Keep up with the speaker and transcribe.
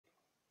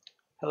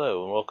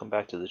Hello and welcome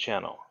back to the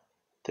channel.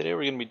 Today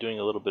we're going to be doing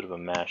a little bit of a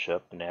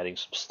mashup and adding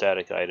some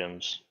static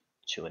items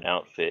to an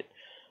outfit,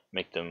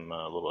 make them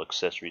little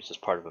accessories as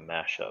part of a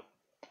mashup.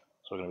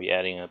 So we're going to be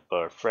adding up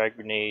our frag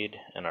grenade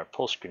and our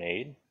pulse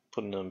grenade,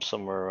 putting them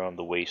somewhere around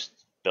the waist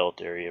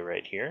belt area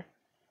right here.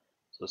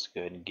 So let's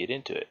go ahead and get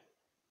into it.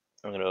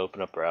 I'm going to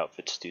open up our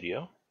outfit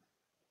studio,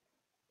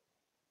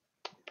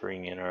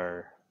 bring in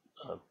our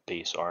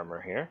base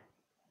armor here.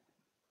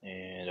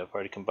 And I've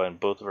already combined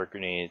both of our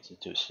grenades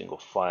into a single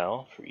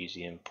file for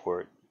easy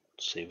import,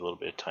 save a little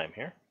bit of time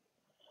here.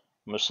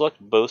 I'm going to select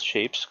both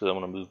shapes because I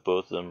want to move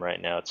both of them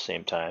right now at the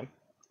same time.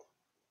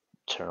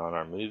 Turn on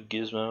our move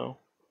gizmo,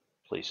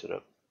 place it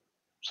up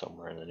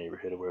somewhere in the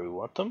neighborhood of where we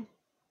want them.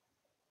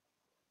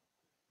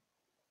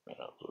 Bring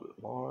it up a little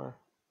bit more.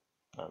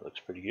 That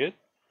looks pretty good.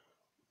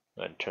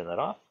 Go ahead and turn that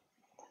off.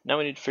 Now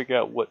we need to figure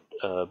out what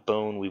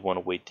bone we want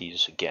to weight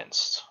these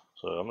against.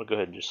 So I'm going to go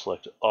ahead and just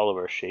select all of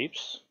our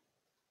shapes.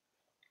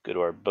 Go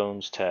to our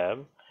bones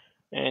tab,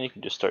 and you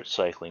can just start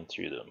cycling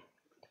through them.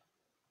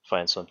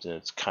 Find something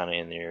that's kind of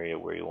in the area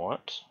where you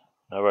want.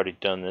 I've already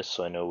done this,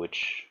 so I know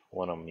which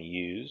one I'm going to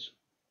use,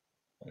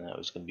 and that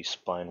was going to be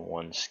spine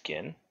 1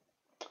 skin.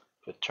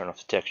 If I turn off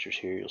the textures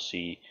here, you'll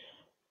see it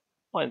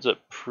lines up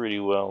pretty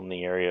well in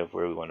the area of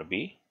where we want to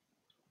be.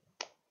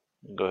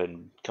 Go ahead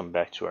and come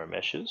back to our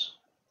meshes.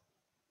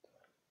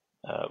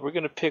 We're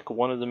going to pick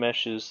one of the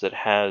meshes that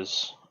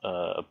has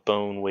a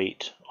bone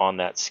weight on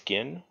that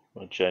skin,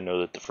 which I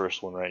know that the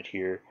first one right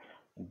here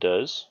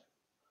does.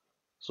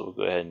 So we'll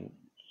go ahead and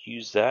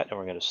use that, and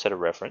we're going to set a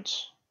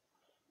reference.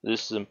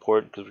 This is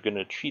important because we're going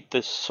to treat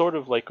this sort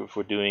of like if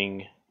we're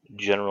doing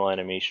general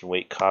animation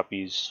weight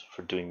copies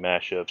for doing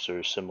mashups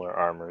or similar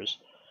armors,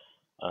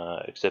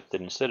 except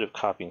that instead of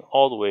copying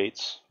all the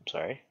weights,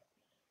 we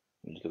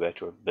need to go back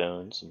to our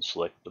bones and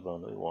select the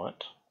bone that we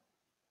want.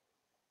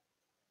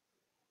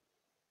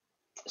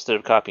 Instead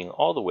of copying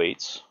all the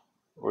weights,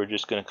 we're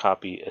just going to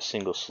copy a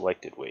single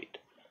selected weight.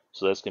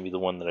 So that's going to be the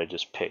one that I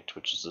just picked,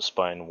 which is the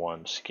spine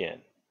 1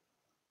 skin.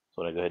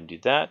 So when I go ahead and do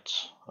that,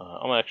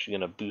 I'm actually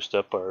going to boost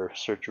up our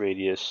search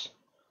radius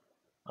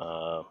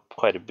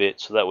quite a bit,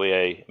 so that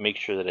way I make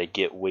sure that I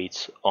get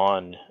weights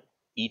on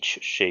each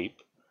shape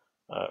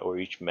or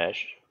each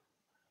mesh.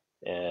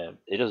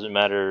 It doesn't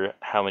matter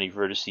how many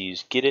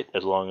vertices get it,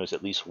 as long as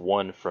at least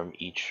one from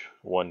each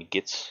one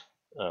gets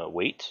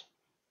weight.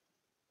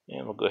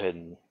 And we'll go ahead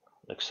and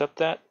accept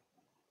that.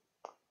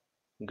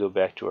 Go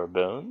back to our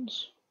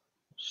bones.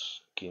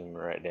 Skim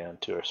right down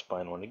to our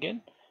spine 1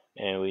 again,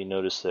 and we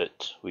notice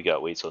that we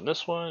got weights on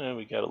this one, and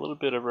we got a little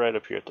bit of right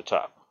up here at the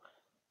top.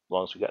 As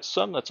long as we got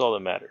some, that's all that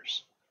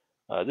matters.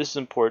 This is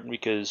important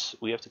because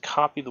we have to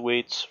copy the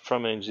weights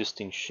from an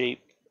existing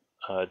shape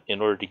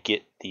in order to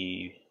get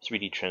the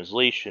 3D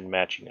translation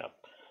matching up.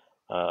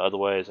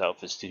 Otherwise,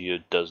 Outfit Studio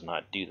does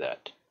not do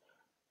that.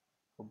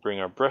 We'll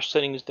bring our brush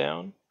settings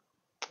down,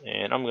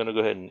 and I'm going to go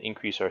ahead and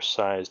increase our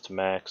size to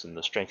max and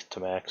the strength to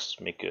max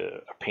to make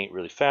our paint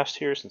really fast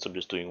here, since I'm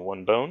just doing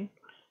one bone.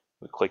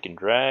 We click and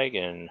drag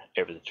and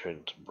everything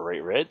turns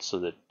bright red, so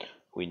that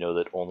we know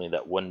that only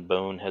that one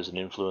bone has an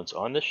influence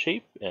on this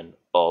shape and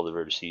all the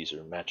vertices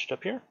are matched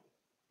up here.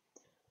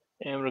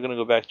 And we're going to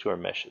go back to our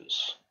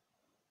meshes.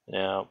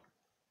 Now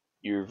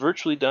you're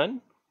virtually done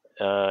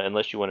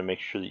unless you want to make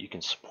sure that you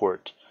can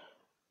support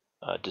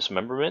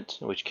dismemberment,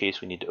 in which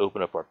case we need to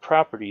open up our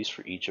properties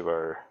for each of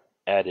our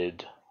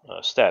added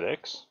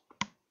statics.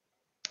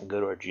 Go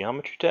to our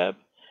geometry tab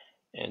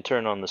and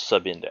turn on the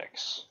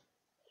subindex.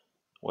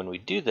 When we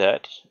do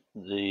that,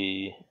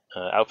 the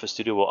Outfit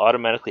Studio will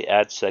automatically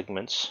add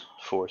segments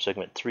for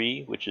segment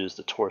 3, which is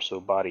the torso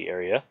body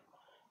area.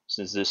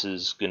 Since this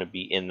is going to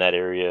be in that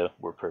area,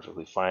 we're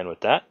perfectly fine with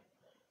that.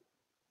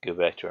 Go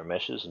back to our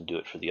meshes and do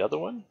it for the other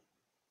one.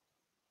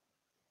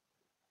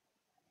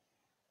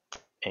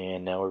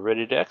 And now we're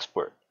ready to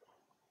export.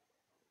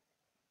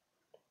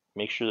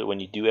 Make sure that when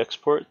you do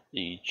export,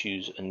 you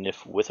choose a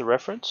NIF with a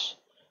reference.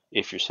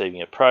 If you're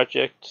saving a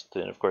project,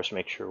 then of course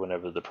make sure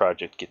whenever the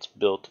project gets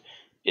built,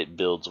 it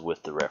builds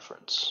with the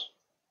reference.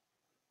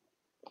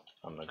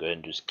 I'm going to go ahead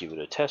and just give it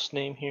a test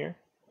name here.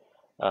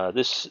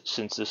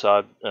 Since this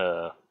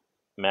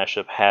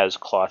mashup has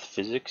cloth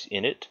physics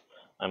in it,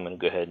 I'm going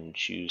to go ahead and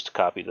choose to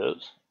copy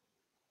those.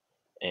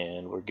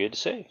 And we're good to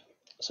save.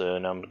 So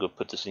now I'm going to go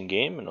put this in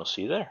game, and I'll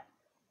see you there.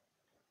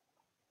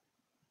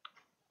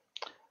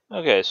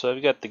 Okay, so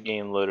I've got the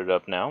game loaded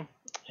up now,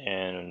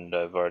 and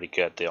I've already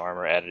got the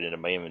armor added into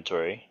my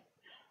inventory.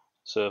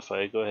 So if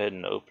I go ahead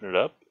and open it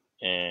up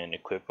and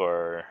equip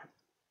our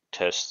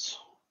test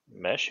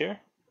mesh here,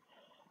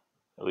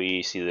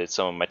 we see that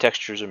some of my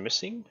textures are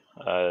missing,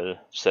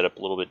 set up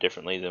a little bit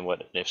differently than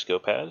what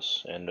NifScope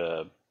has and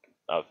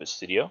Outfit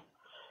Studio.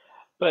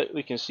 But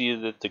we can see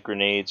that the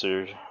grenades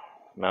are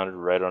mounted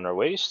right on our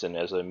waist, and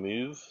as I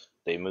move,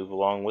 they move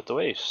along with the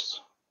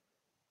waist.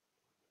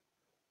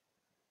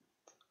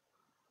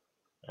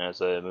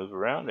 As I move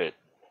around, it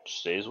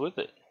stays with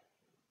it.